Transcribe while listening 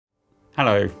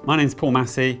Hello, my name's Paul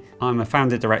Massey. I'm a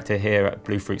founder director here at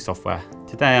Bluefruit Software.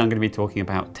 Today I'm going to be talking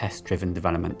about test-driven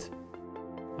development.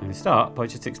 I'm going to start by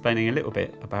just explaining a little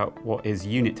bit about what is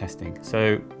unit testing.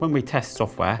 So when we test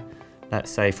software,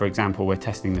 let's say for example we're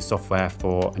testing the software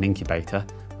for an incubator,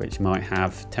 which might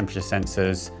have temperature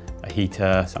sensors, a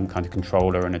heater, some kind of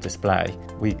controller and a display.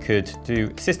 We could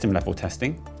do system level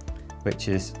testing, which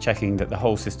is checking that the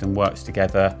whole system works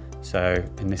together. So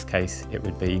in this case, it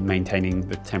would be maintaining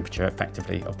the temperature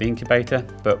effectively of the incubator,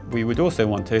 but we would also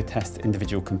want to test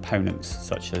individual components,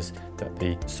 such as that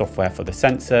the software for the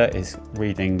sensor is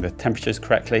reading the temperatures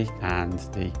correctly and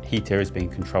the heater is being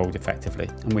controlled effectively.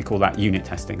 And we call that unit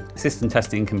testing. System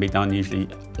testing can be done usually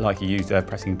like a user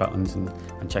pressing buttons and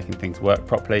checking things work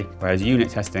properly, whereas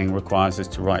unit testing requires us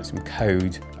to write some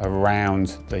code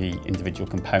around the individual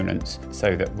components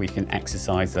so that we can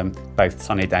exercise them both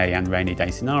sunny day and rainy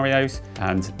day scenarios.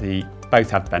 And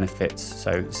both have benefits.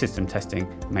 So system testing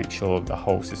makes sure the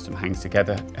whole system hangs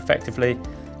together effectively.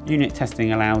 Unit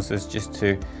testing allows us just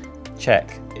to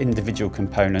check individual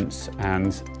components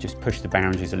and just push the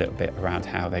boundaries a little bit around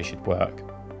how they should work.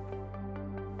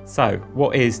 So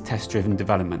what is test-driven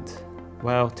development?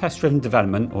 Well, test-driven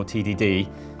development, or TDD,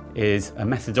 is a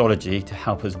methodology to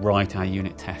help us write our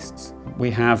unit tests.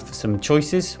 We have some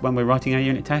choices when we're writing our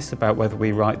unit tests about whether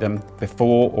we write them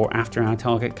before or after our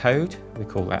target code. We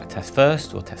call that test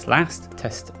first or test last.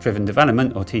 Test-driven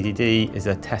development, or TDD, is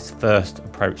a test first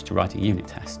approach to writing unit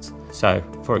tests. So,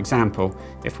 for example,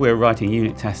 if we're writing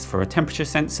unit tests for a temperature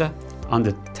sensor,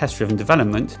 under test-driven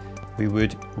development, we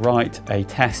would write a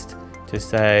test to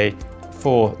say,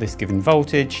 for this given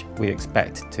voltage, we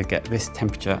expect to get this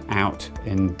temperature out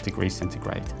in degrees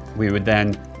centigrade. We would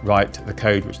then write the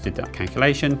code which did that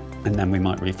calculation, and then we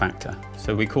might refactor.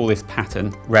 So we call this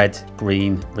pattern red,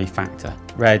 green, refactor.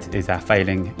 Red is our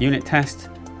failing unit test,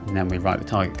 and then we write the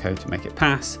target code to make it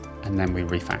pass, and then we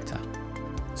refactor.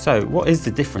 So what is the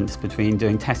difference between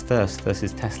doing test first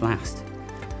versus test last?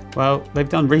 Well, they've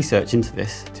done research into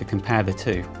this to compare the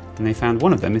two, and they found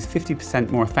one of them is 50%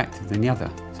 more effective than the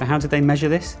other. So how did they measure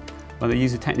this? Well, they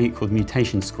use a technique called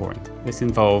mutation scoring. This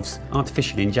involves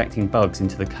artificially injecting bugs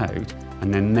into the code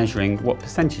and then measuring what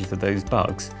percentage of those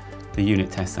bugs the unit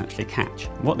tests actually catch.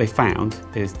 What they found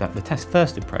is that the test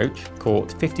first approach caught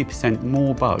 50%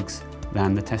 more bugs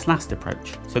than the test last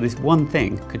approach. So this one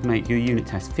thing could make your unit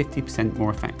test 50% more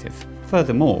effective.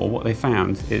 Furthermore, what they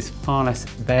found is far less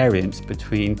variance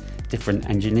between different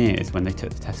engineers when they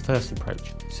took the test first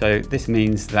approach. So this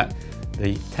means that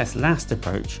the test last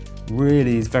approach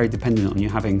really is very dependent on you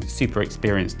having super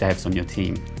experienced devs on your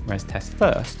team, whereas test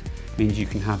first means you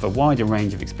can have a wider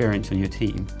range of experience on your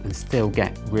team and still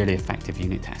get really effective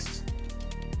unit tests.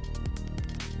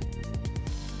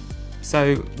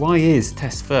 So why is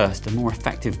test first a more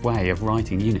effective way of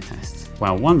writing unit tests?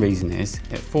 Well, one reason is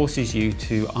it forces you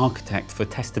to architect for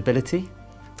testability.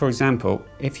 For example,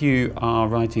 if you are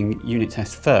writing unit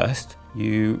tests first,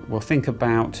 you will think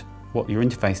about what your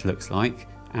interface looks like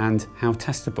and how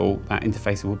testable that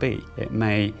interface will be. It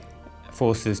may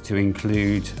force us to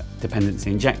include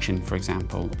dependency injection, for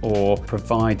example, or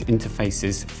provide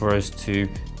interfaces for us to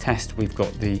test we've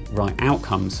got the right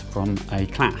outcomes from a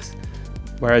class.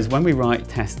 Whereas when we write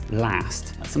test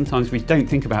last, sometimes we don't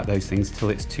think about those things till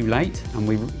it's too late and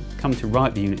we come to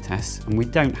write the unit tests and we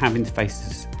don't have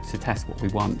interfaces to test what we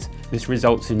want. This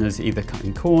results in us either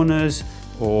cutting corners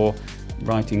or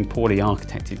writing poorly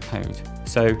architected code.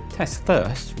 So test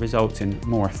first results in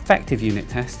more effective unit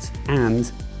tests,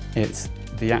 and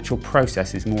the actual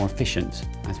process is more efficient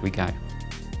as we go.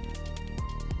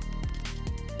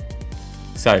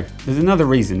 So there's another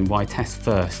reason why test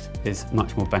first is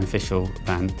much more beneficial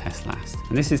than test last.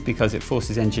 And this is because it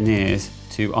forces engineers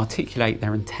to articulate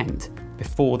their intent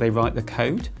before they write the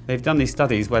code. They've done these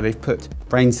studies where they've put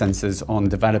brain sensors on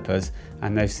developers,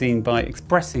 and they've seen by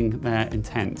expressing their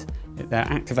intent,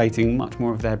 they're activating much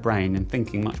more of their brain and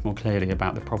thinking much more clearly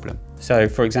about the problem. So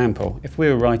for example, if we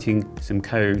were writing some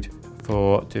code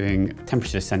for doing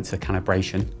temperature sensor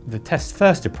calibration, the test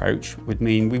first approach would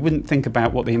mean we wouldn't think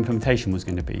about what the implementation was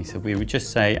going to be. So we would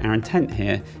just say our intent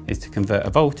here is to convert a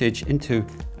voltage into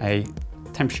a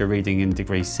temperature reading in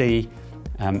degrees C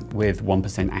with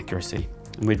 1% accuracy.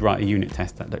 And we'd write a unit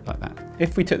test that looked like that.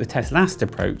 If we took the test last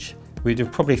approach, we'd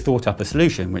have probably thought up a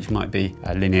solution, which might be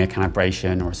a linear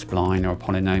calibration or a spline or a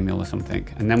polynomial or something.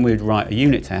 And then we'd write a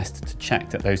unit test to check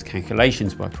that those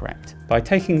calculations were correct. By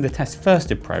taking the test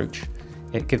first approach,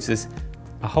 it gives us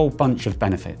a whole bunch of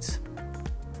benefits.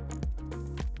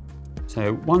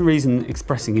 So one reason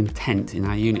expressing intent in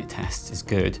our unit tests is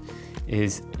good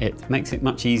is it makes it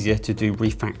much easier to do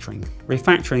refactoring.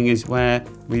 Refactoring is where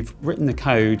we've written the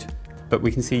code but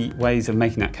we can see ways of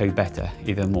making that code better,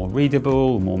 either more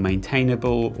readable, more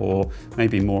maintainable, or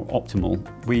maybe more optimal.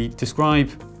 We describe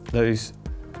those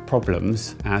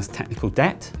problems as technical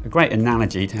debt. A great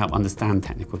analogy to help understand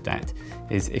technical debt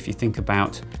is if you think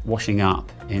about washing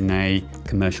up in a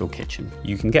commercial kitchen.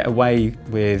 You can get away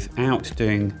without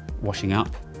doing washing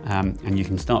up, and you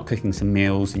can start cooking some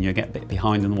meals and you'll get a bit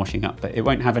behind on the washing up, but it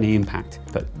won't have any impact.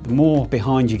 But the more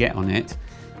behind you get on it,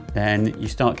 then you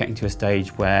start getting to a stage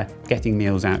where getting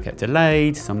meals out get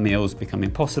delayed, some meals become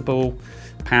impossible,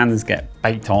 pans get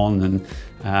baked on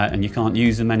and you can't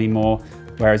use them anymore.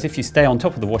 Whereas if you stay on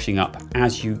top of the washing up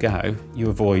as you go, you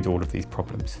avoid all of these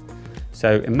problems.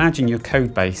 So imagine your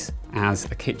code base as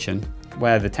a kitchen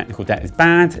where the technical debt is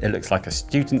bad, it looks like a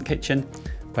student kitchen.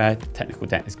 Where technical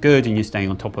debt is good and you're staying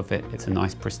on top of it, it's a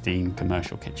nice pristine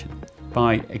commercial kitchen.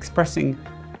 By expressing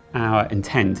our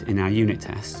intent in our unit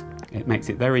tests, it makes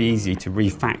it very easy to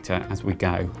refactor as we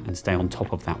go and stay on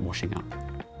top of that washing up.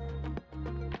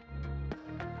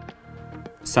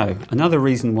 So another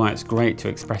reason why it's great to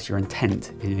express your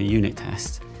intent in a unit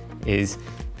test is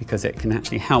because it can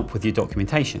actually help with your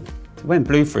documentation. When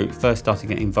Bluefruit first started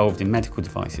getting involved in medical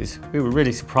devices, we were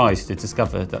really surprised to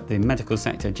discover that the medical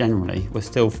sector generally was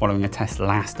still following a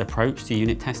test-last approach to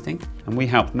unit testing, and we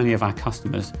helped many of our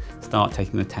customers start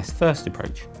taking the test-first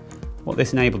approach. What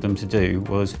this enabled them to do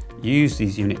was use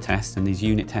these unit tests and these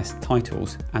unit test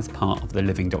titles as part of the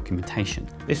living documentation.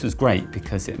 This was great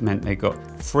because it meant they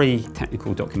got free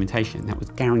technical documentation that was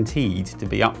guaranteed to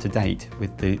be up to date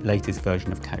with the latest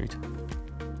version of code.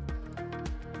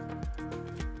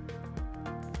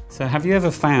 So have you ever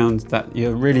found that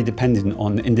you're really dependent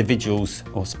on individuals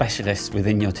or specialists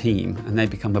within your team and they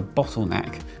become a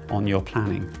bottleneck on your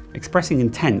planning? Expressing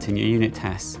intent in your unit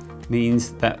tests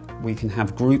means that we can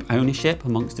have group ownership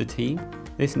amongst the team.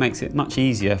 This makes it much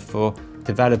easier for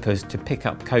developers to pick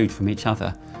up code from each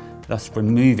other, thus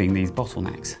removing these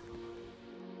bottlenecks.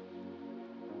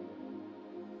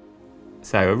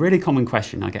 So a really common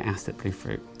question I get asked at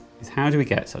Bluefruit is how do we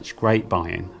get such great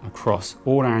buy-in across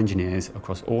all our engineers,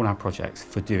 across all our projects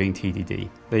for doing TDD?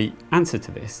 The answer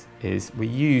to this is we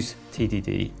use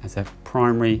TDD as a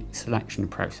primary selection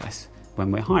process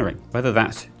when we're hiring, whether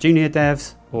that's junior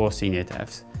devs or senior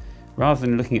devs. Rather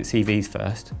than looking at CVs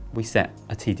first, we set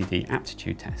a TDD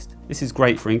aptitude test. This is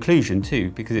great for inclusion too,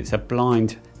 because it's a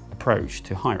blind approach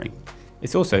to hiring.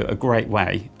 It's also a great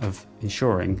way of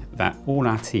ensuring that all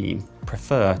our team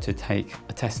prefer to take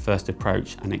a test-first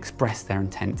approach and express their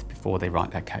intent before they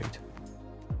write their code.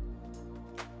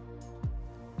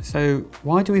 So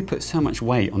why do we put so much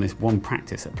weight on this one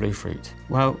practice at Bluefruit?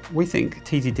 Well, we think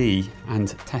TDD and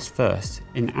test first,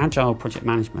 in Agile project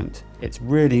management, it's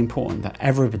really important that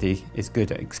everybody is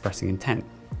good at expressing intent.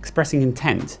 Expressing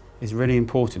intent is really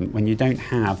important when you don't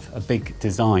have a big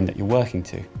design that you're working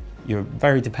to. You're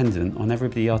very dependent on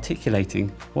everybody articulating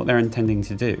what they're intending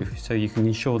to do so you can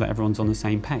ensure that everyone's on the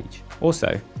same page.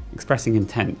 Also, expressing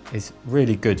intent is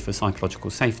really good for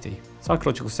psychological safety.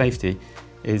 Psychological safety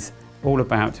is all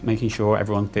about making sure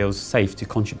everyone feels safe to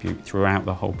contribute throughout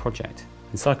the whole project.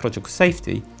 And psychological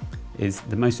safety is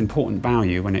the most important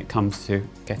value when it comes to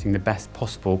getting the best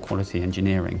possible quality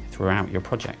engineering throughout your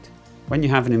project. When you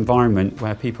have an environment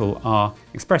where people are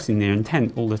expressing their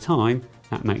intent all the time,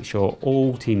 that makes sure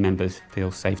all team members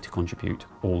feel safe to contribute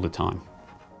all the time.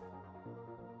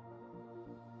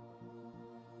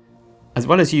 As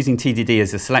well as using TDD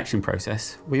as a selection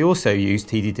process, we also use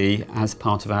TDD as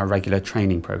part of our regular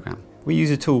training program. We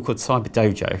use a tool called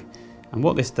Dojo, and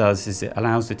what this does is it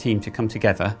allows the team to come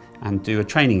together and do a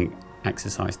training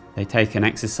exercise. They take an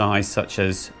exercise such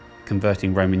as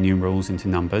converting Roman numerals into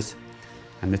numbers,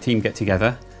 and the team get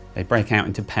together, they break out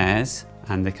into pairs,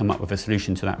 and they come up with a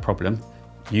solution to that problem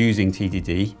using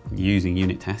TDD, using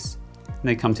unit tests. And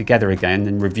they come together again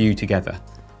and review together,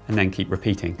 and then keep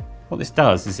repeating. What this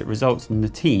does is it results in the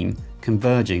team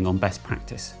converging on best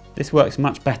practice. This works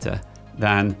much better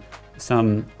than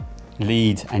some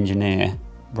lead engineer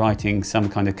writing some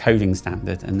kind of coding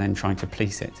standard and then trying to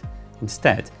police it.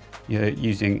 Instead, you're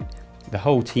using the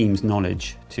whole team's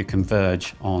knowledge to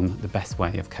converge on the best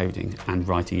way of coding and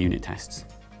writing unit tests.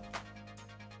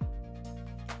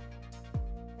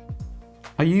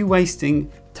 Are you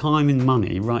wasting time and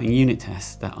money writing unit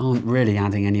tests that aren't really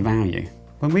adding any value?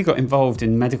 When we got involved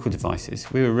in medical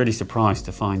devices, we were really surprised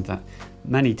to find that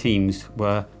many teams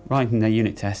were writing their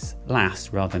unit tests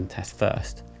last rather than test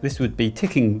first. This would be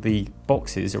ticking the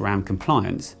boxes around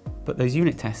compliance, but those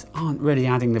unit tests aren't really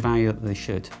adding the value that they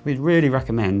should. We'd really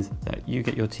recommend that you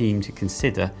get your team to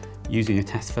consider using a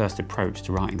test-first approach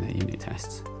to writing their unit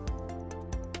tests.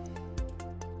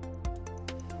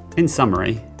 In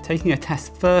summary, Taking a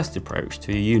test-first approach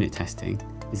to your unit testing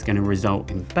is going to result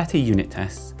in better unit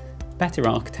tests, better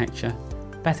architecture,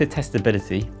 better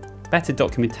testability, better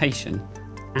documentation,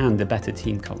 and a better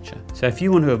team culture. So if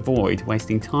you want to avoid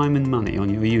wasting time and money on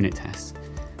your unit tests,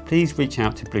 please reach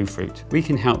out to Bluefruit. We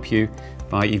can help you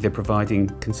by either providing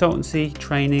consultancy,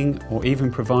 training, or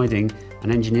even providing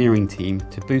an engineering team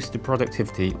to boost the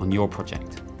productivity on your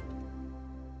project.